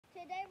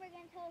today we're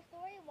going to tell a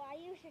story why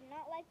you should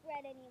not like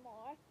red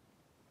anymore.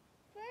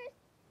 First,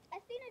 I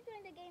seen her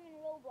doing the game in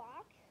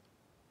Roblox.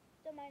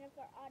 Don't mind if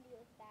our audio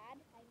is bad.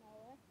 I know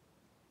it.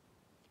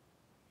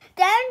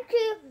 Then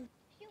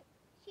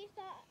She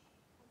saw...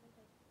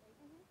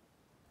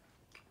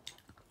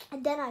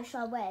 and then I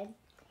saw Red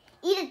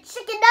eat a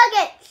chicken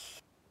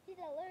nuggets. She's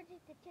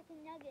allergic to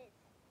chicken nuggets.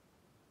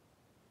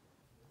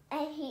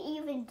 And he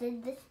even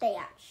did this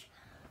dance.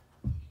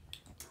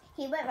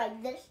 He went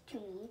like this to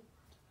me.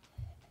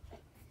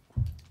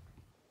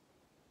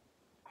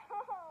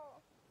 Oh.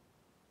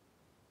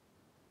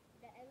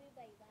 That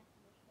everybody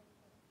laughing is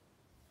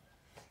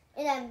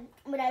And then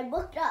when I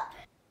looked up,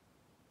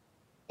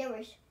 there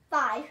was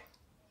 5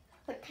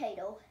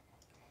 potato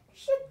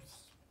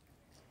chips.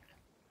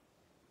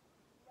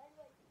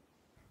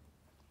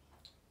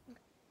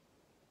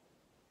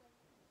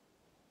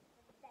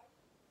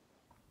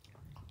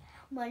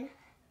 One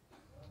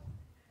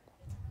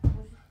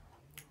was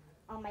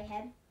on my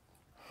head.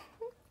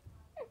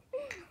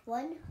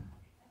 One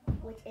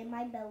was in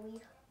my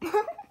belly.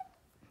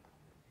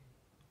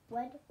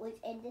 One was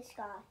in the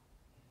sky.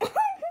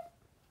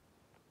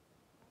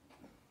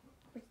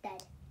 Was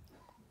dead.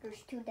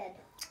 There's 2 dead.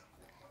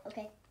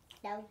 Okay,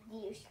 now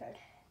Dia's turn.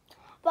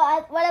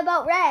 But what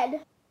about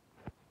red?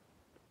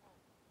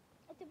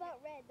 It's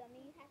about red, dummy.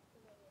 You have to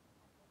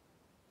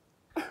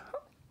wait.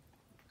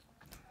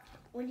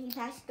 When he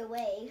passed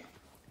away,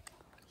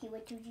 he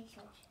went to Jesus.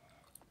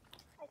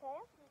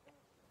 Okay.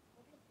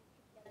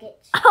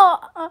 Nuggets. Oh.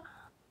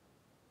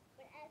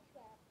 But as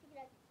well, chicken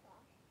nuggets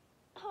sauce.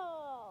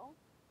 Oh.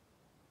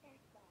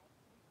 That's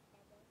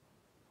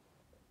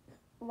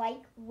why.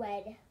 Like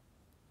red.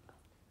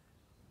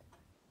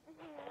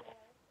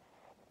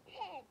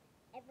 Head.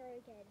 Ever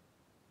again.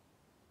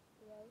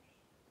 Gross.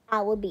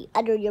 I will be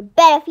under your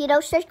bed if you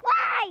don't subscribe.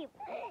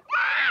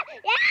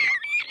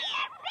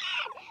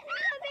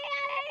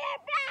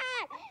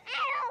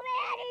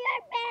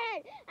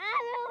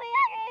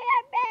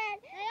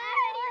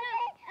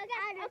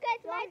 Okay,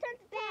 it's my turn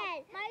to bed.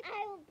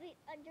 I will be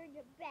under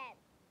the bed.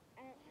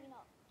 You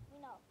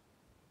know.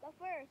 But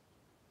first,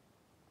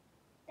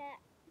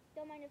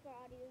 don't mind if our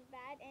audio is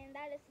bad, and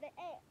that is the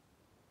it.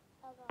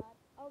 Oh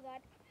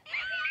God.